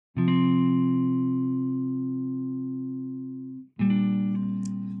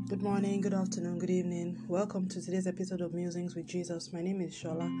morning, good afternoon, good evening. Welcome to today's episode of Musings with Jesus. My name is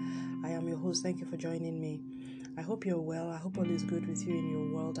Shola. I am your host. Thank you for joining me. I hope you're well. I hope all is good with you in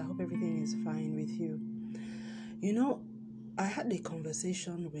your world. I hope everything is fine with you. You know, I had a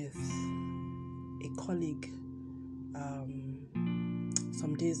conversation with a colleague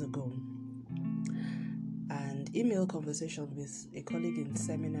some days ago, and email conversation with a colleague in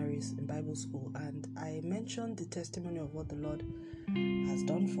seminaries in Bible school, and I mentioned the testimony of what the Lord has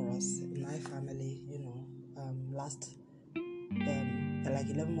done for us in my family, last like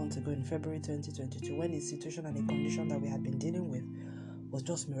 11 months ago in February 2022, when a situation and a condition that we had been dealing with was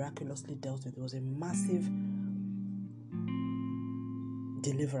just miraculously dealt with. It was a massive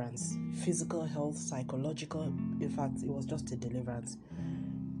deliverance, physical health, psychological. In fact, it was just a deliverance.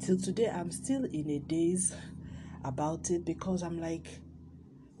 Till today, I'm still in a daze about it because I'm like,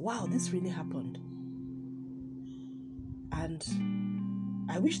 wow, this really happened. And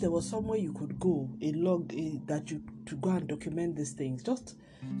I wish there was somewhere you could go, that you to go and document these things, just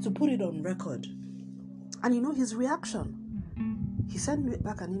to put it on record. And his reaction, he sent me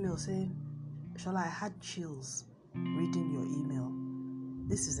back an email saying, Shola, I had chills reading your email.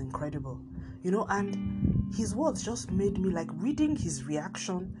 This is incredible. And his words just made me like reading his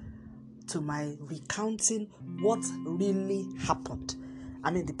reaction to my recounting what really happened.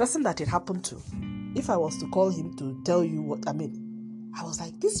 The person that it happened to, if I was to call him to tell you I was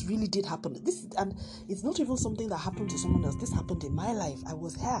like, this really did happen. And it's not even something that happened to someone else. This happened in my life. I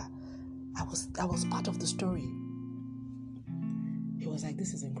was here. I was part of the story. He was like,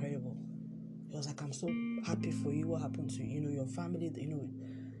 this is incredible. He was like, I'm so happy for you. What happened to your family?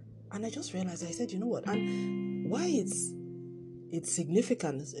 And I just realized, I said, you know what? And why it's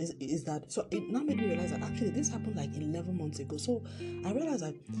significant is that, so it now made me realize that actually this happened like 11 months ago. So I realized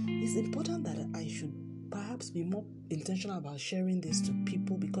that it's important that I should perhaps be more intentional about sharing this to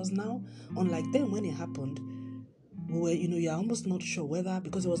people, because now, unlike then when it happened, we were, you're almost not sure whether,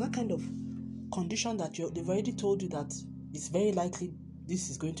 because it was that kind of condition that they've already told you that it's very likely this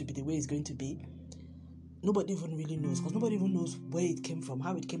is going to be the way it's going to be. Nobody even really knows, because nobody even knows where it came from,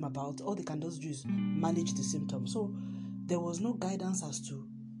 how it came about. All they can just do is manage the symptoms. So there was no guidance as to,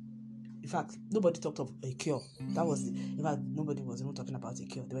 in fact, nobody talked of a cure. In fact, nobody was even talking about a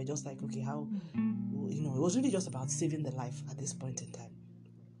cure. They were just like, okay, how, it was really just about saving the life at this point in time.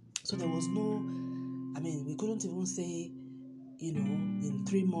 So there was no, we couldn't even say, in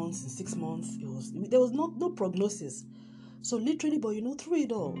 3 months, in 6 months, there was no prognosis. So literally, but through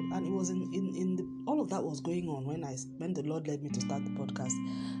it all, and it was in all of that was going on when the Lord led me to start the podcast.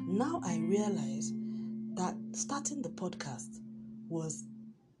 Now I realize that starting the podcast was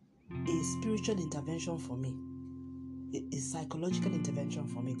a spiritual intervention for me, a psychological intervention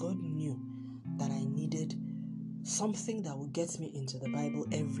for me. God knew that I needed something that would get me into the Bible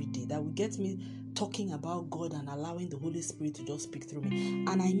every day, that would get me talking about God and allowing the Holy Spirit to just speak through me.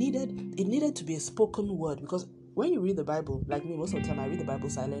 And it needed to be a spoken word, because when you read the Bible, like me, most of the time I read the Bible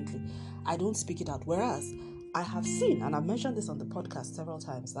silently. I don't speak it out. Whereas I have seen, and I've mentioned this on the podcast several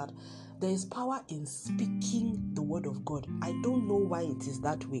times, that there is power in speaking the word of God. I don't know why it is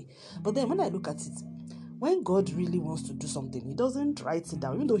that way. But then when I look at it, when God really wants to do something, he doesn't write it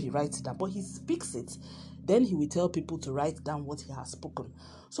down, even though he writes it down, but he speaks it. Then he will tell people to write down what he has spoken.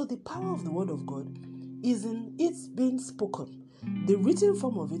 So the power of the word of God is in it's being spoken. The written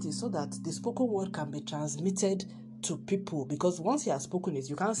form of it is so that the spoken word can be transmitted to people, because once he has spoken it,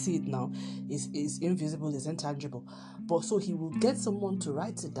 you can't see it now. It's invisible, it's intangible. But so he will get someone to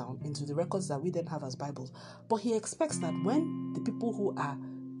write it down into the records that we then have as Bibles. But he expects that when the people who are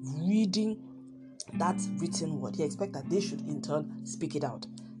reading that written word, he expects that they should in turn speak it out.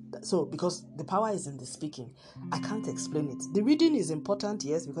 So because the power is in the speaking, I can't explain it. The reading is important,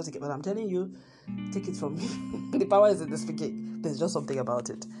 yes, but I'm telling you, take it from me. The power is in the speaking. There's just something about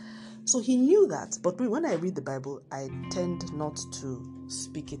it. So he knew that. But when I read the Bible, I tend not to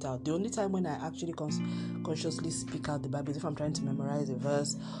speak it out. The only time when I actually consciously speak out the Bible is if I'm trying to memorize a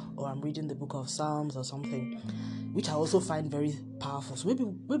verse, or I'm reading the book of Psalms or something, which I also find very powerful. So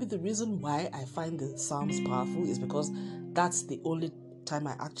maybe the reason why I find the Psalms powerful is because that's the only time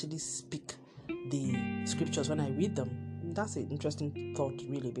I actually speak the scriptures when I read them. That's an interesting thought,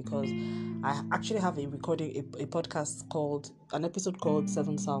 really, because I actually have a podcast an episode called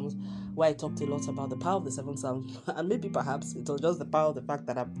 7 Psalms, where I talked a lot about the power of the 7 Psalms, and maybe perhaps it was just the power of the fact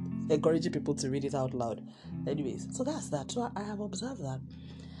that I'm encouraging people to read it out loud. Anyways, so that's that. So I have observed that,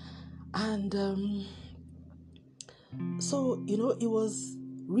 and so it was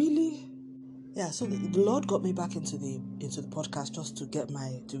really. Yeah, so the Lord got me back into the podcast just to get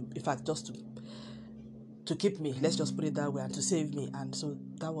to keep me, let's just put it that way, and to save me. And so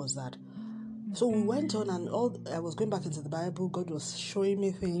that was that. So we went on, and I was going back into the Bible. God was showing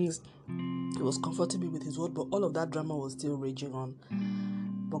me things. He was comforting me with his word, but all of that drama was still raging on.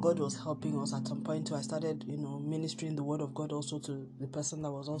 But God was helping us. At some point too, I started, ministering the word of God also to the person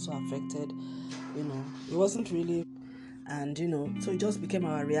that was also affected. It wasn't really, and so it just became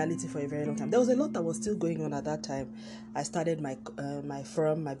our reality for a very long time. There was a lot that was still going on at that time. I started my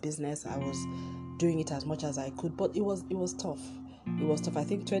firm, my business. I was doing it as much as I could, but it was tough. It was tough. I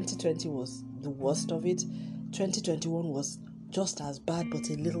think 2020 was the worst of it. 2021 was just as bad, but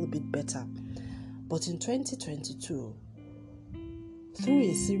a little bit better. But in 2022, through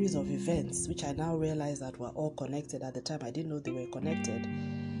a series of events, which I now realize that were all connected. At the time, I didn't know they were connected.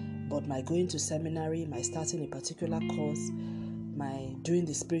 But my going to seminary, my starting a particular course, my doing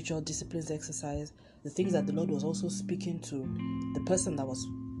the spiritual disciplines exercise, the things that the Lord was also speaking to the person that was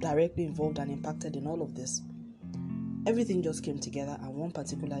directly involved and impacted in all of this, everything just came together. And one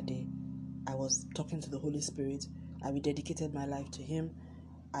particular day, I was talking to the Holy Spirit. I rededicated my life to Him.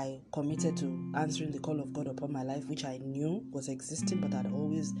 I committed to answering the call of God upon my life, which I knew was existing but I'd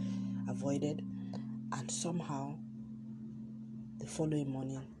always avoided. And somehow, the following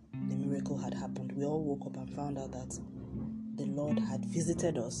morning, the miracle had happened. We all woke up and found out that the Lord had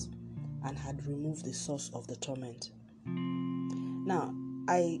visited us and had removed the source of the torment. Now,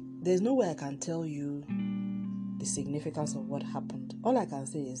 there's no way I can tell you the significance of what happened. All I can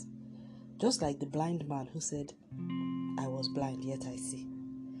say is, just like the blind man who said, I was blind, yet I see.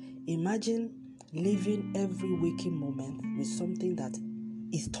 Imagine living every waking moment with something that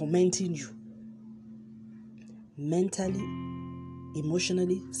is tormenting you. Mentally,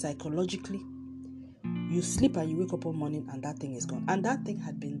 emotionally, psychologically. You sleep and you wake up one morning and that thing is gone. And that thing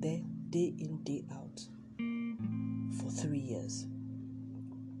had been there day in, day out for 3 years.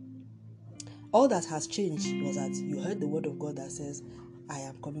 All that has changed was that you heard the word of God that says, I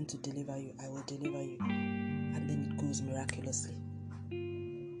am coming to deliver you. I will deliver you. And then it goes miraculously.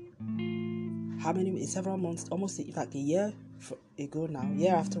 Several months, almost in fact a year ago now,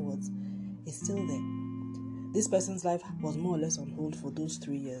 year afterwards, it's still there. This person's life was more or less on hold for those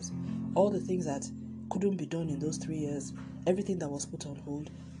 3 years. All the things that couldn't be done in those 3 years, everything that was put on hold,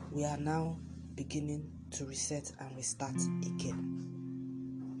 we are now beginning to reset and restart again.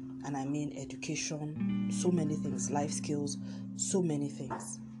 And I mean education, so many things, life skills, so many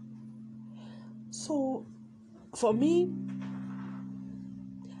things. So, for me,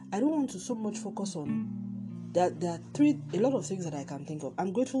 I don't want to so much focus on that. There are a lot of things that I can think of.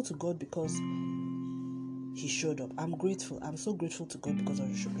 I'm grateful to God because He showed up. I'm grateful. I'm so grateful to God because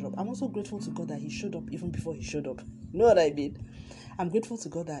He showed up. I'm also grateful to God that He showed up even before He showed up. You know what I mean? I'm grateful to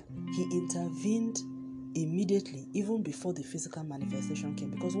God that He intervened immediately, even before the physical manifestation came.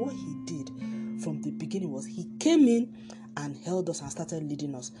 Because what He did from the beginning was He came in and held us and started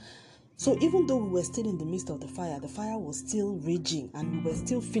leading us. So even though we were still in the midst of the fire was still raging and we were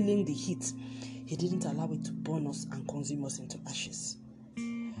still feeling the heat, He didn't allow it to burn us and consume us into ashes.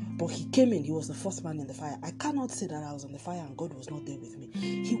 But He came in, He was the fourth man in the fire. I cannot say that I was on the fire and God was not there with me.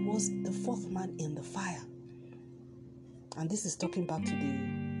 He was the fourth man in the fire. And this is talking back to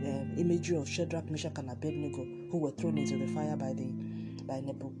the imagery of Shadrach, Meshach, and Abednego, who were thrown into the fire by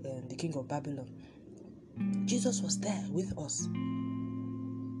the king of Babylon. Jesus was there with us.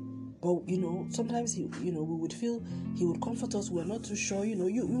 But, sometimes we would feel He would comfort us. We're not too sure.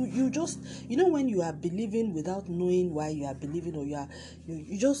 You just, when you are believing without knowing why you are believing, or you're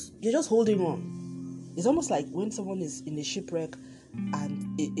just holding on. It's almost like when someone is in a shipwreck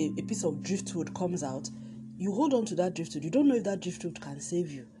and a piece of driftwood comes out, you hold on to that driftwood. You don't know if that driftwood can save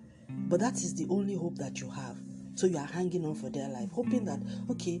you, but that is the only hope that you have. So you are hanging on for dear life, hoping that,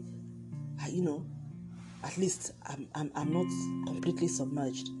 okay, at least I'm not completely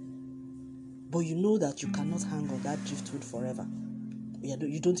submerged. But you know that you cannot hang on that driftwood forever.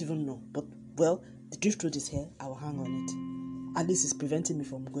 You don't even know. But, the driftwood is here. I will hang on it. At least it's preventing me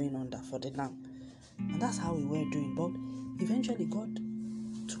from going under for the now. And that's how we were doing. But eventually God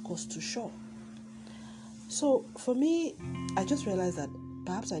took us to shore. So for me, I just realized that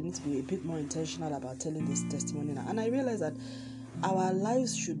perhaps I need to be a bit more intentional about telling this testimony now. And I realized that our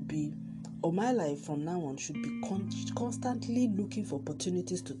lives should be, or my life from now on should be constantly looking for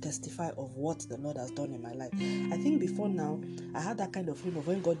opportunities to testify of what the Lord has done in my life. I think before now, I had that kind of feeling of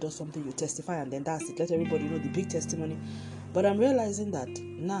when God does something, you testify and then that's it. Let everybody know the big testimony. But I'm realizing that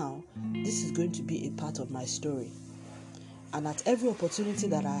now, this is going to be a part of my story. And at every opportunity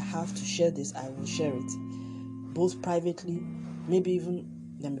that I have to share this, I will share it. Both privately, maybe even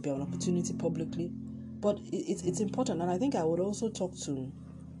there may be an opportunity publicly. But it's important. And I think I would also talk to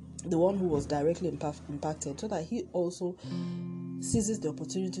the one who was directly impacted, so that he also seizes the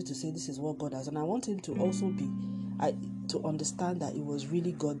opportunity to say, this is what God has done. I want him to also to understand that it was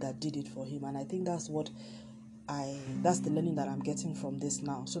really God that did it for him. And I think that's the learning that I'm getting from this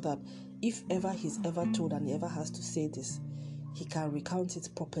now, so that if ever he's ever told and he ever has to say this, he can recount it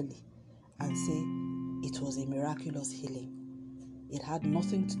properly and say it was a miraculous healing. It had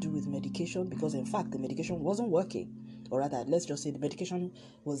nothing to do with medication, because in fact the medication wasn't working, or rather, let's just say the medication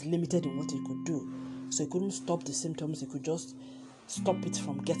was limited in what it could do. So it couldn't stop the symptoms, it could just stop it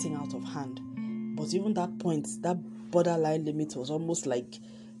from getting out of hand. But even that point, that borderline limit was it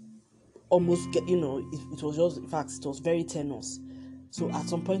was just, in fact, it was very tenuous. So at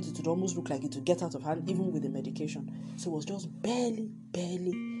some point it would almost look like it would get out of hand even with the medication. So it was just barely,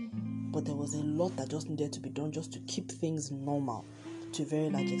 but there was a lot that just needed to be done just to keep things normal to a very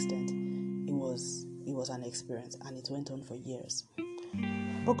large extent. It was an experience, and it went on for years.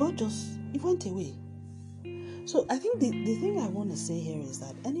 But God it went away. So I think the thing I want to say here is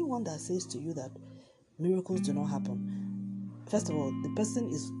that anyone that says to you that miracles do not happen, first of all, the person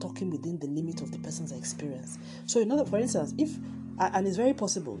is talking within the limit of the person's experience. So for instance, if, and it's very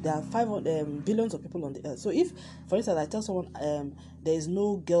possible, there are billions of people on the earth. So if, for instance, I tell someone there is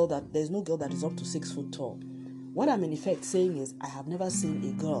no girl that is up to 6 foot tall, what I'm in effect saying is, I have never seen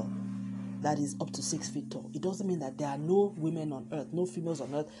a girl that is up to 6 feet tall. It doesn't mean that there are no women on earth, no females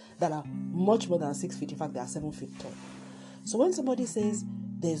on earth that are much more than 6 feet. In fact, they are 7 feet tall. So when somebody says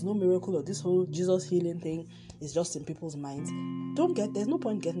there is no miracle, or this whole Jesus healing thing is just in people's minds, there's no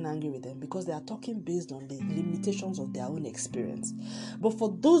point getting angry with them, because they are talking based on the limitations of their own experience. But for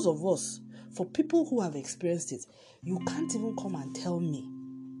those of us, for people who have experienced it, you can't even come and tell me.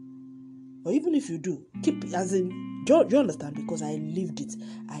 Or even if you do, keep it as in, do you understand? Because I lived it.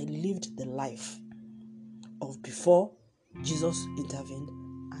 I lived the life of before Jesus intervened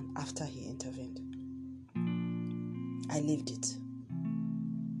and after he intervened. I lived it.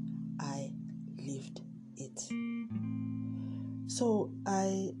 So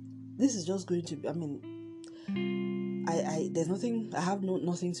this is just going to be, there's nothing, I have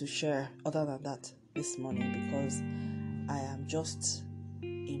nothing to share other than that this morning, because I am just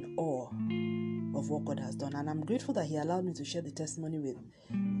in awe of what God has done. And I'm grateful that he allowed me to share the testimony with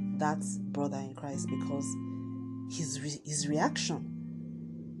that brother in Christ, because his reaction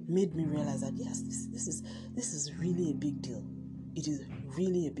made me realize that yes, this is really a big deal. It is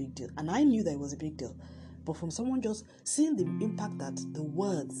really a big deal. And I knew that it was a big deal. But from someone just seeing the impact that the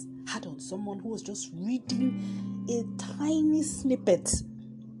words had on someone who was just reading a tiny snippet,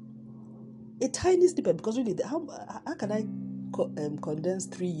 because really, how can I condense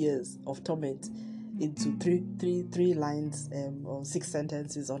 3 years of torment into three lines or 6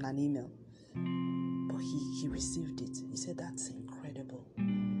 sentences on an email? But he received it. He said, that's incredible.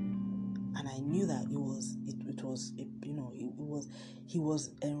 And I knew that he was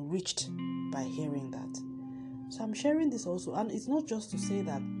enriched by hearing that. So I'm sharing this also, and it's not just to say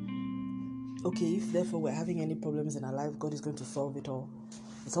that, okay, if therefore we're having any problems in our life, God is going to solve it all.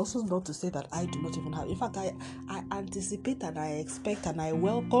 It's also not to say that I do not even have. In fact, I anticipate and I expect and I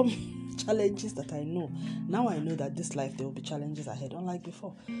welcome challenges that I know. Now I know that this life there will be challenges ahead, unlike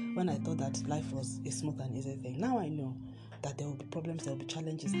before, when I thought that life was a smooth and easy thing. Now I know that there will be problems, there will be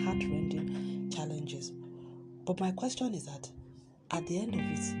challenges, heart-rending challenges. But my question is that at the end of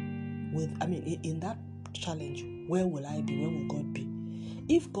it, in that challenge, where will I be? Where will God be?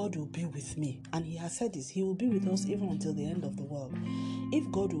 If God will be with me, and he has said this, he will be with us even until the end of the world. If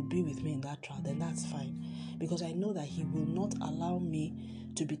God will be with me in that trial, then that's fine, because I know that he will not allow me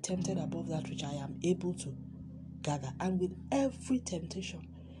to be tempted above that which I am able to gather. And with every temptation,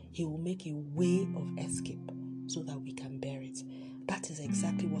 he will make a way of escape so that we can bear it. That is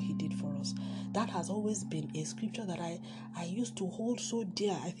exactly what he did for us. That has always been a scripture that I used to hold so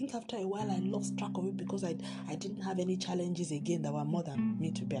dear. I think after a while I lost track of it, because I didn't have any challenges again that were more than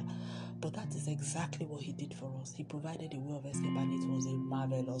me to bear. But that is exactly what he did for us. He provided a way of escape, and it was a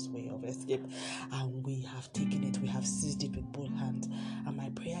marvelous way of escape. And we have taken it, we have seized it with both hands. And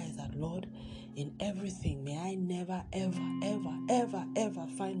my prayer is that, Lord, in everything, may I never, ever, ever, ever, ever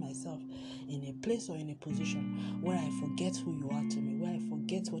find myself in a place or in a position where I forget who you are to me, where I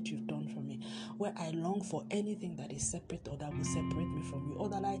forget what you've done for me, where I long for anything that is separate or that will separate me from you, or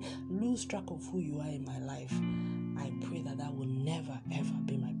that I lose track of who you are in my life. I pray that that will never, ever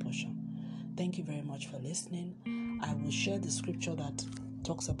be my portion. Thank you very much for listening. I will share the scripture that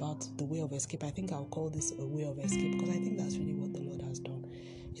talks about the way of escape. I think I'll call this a way of escape, because I think that's really what the Lord has done.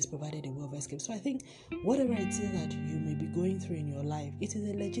 He's provided a way of escape. So I think whatever it is that you may be going through in your life, it is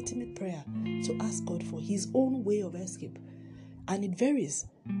a legitimate prayer to ask God for his own way of escape. and it varies.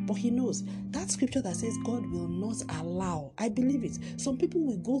 But he knows. That scripture that says God will not allow, I believe it. Some people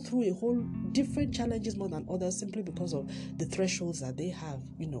will go through a whole different challenges more than others simply because of the thresholds that they have,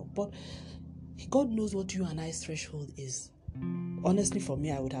 But God knows what you and I's threshold is. Honestly, for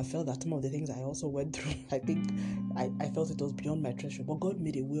me, I would have felt that some of the things I also went through, I think I felt it was beyond my threshold. But God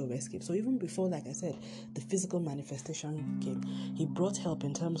made a way of escape. So even before, like I said, the physical manifestation came, he brought help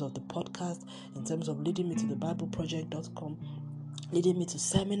in terms of the podcast, in terms of leading me to the BibleProject.com, leading me to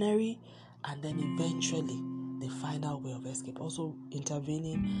seminary, and then eventually the final way of escape. Also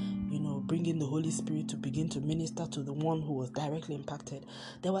intervening, bringing the Holy Spirit to begin to minister to the one who was directly impacted.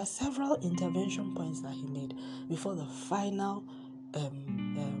 There were several intervention points that he made before the final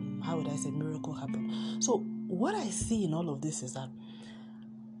miracle happened. So what I see in all of this is that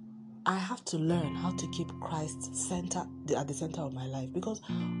I have to learn how to keep Christ at the center of my life, because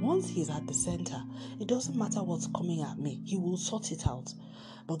once he's at the center, it doesn't matter what's coming at me, he will sort it out.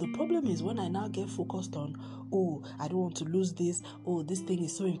 But the problem is when I now get focused on, I don't want to lose this, this thing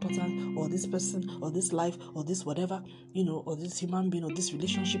is so important, or this person, or this life, or this whatever, or this human being, or this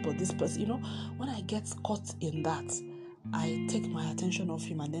relationship, or this person, when I get caught in that, I take my attention off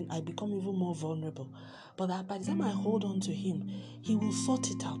him, and then I become even more vulnerable. But that by the time I hold on to him, he will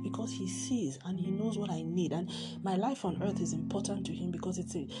sort it out, because he sees and he knows what I need. And my life on earth is important to him because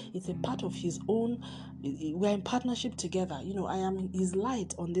it's a part of his own. We're in partnership together. I am his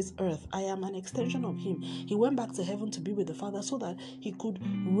light on this earth. I am an extension of him. He went back to heaven to be with the Father so that he could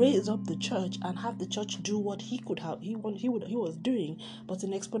raise up the church and have the church do what he could have. He was doing, but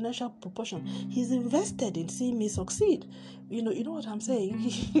in exponential proportion. He's invested in seeing me succeed. You know what I'm saying?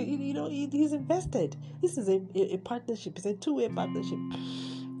 He's invested. This is a partnership. It's a two-way partnership.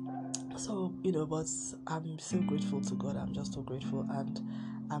 So, but I'm so grateful to God. I'm just so grateful. And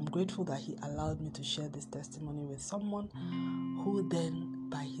I'm grateful that he allowed me to share this testimony with someone who then,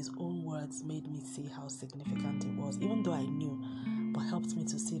 by his own words, made me see how significant it was, even though I knew, but helped me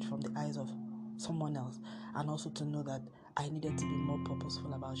to see it from the eyes of someone else, and also to know that I needed to be more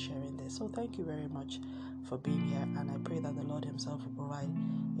purposeful about sharing this. So thank you very much for being here, and I pray that the Lord himself will provide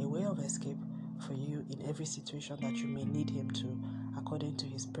a way of escape for you in every situation that you may need him to, according to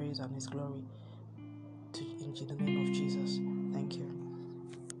his praise and his glory. In the name of Jesus. Thank you.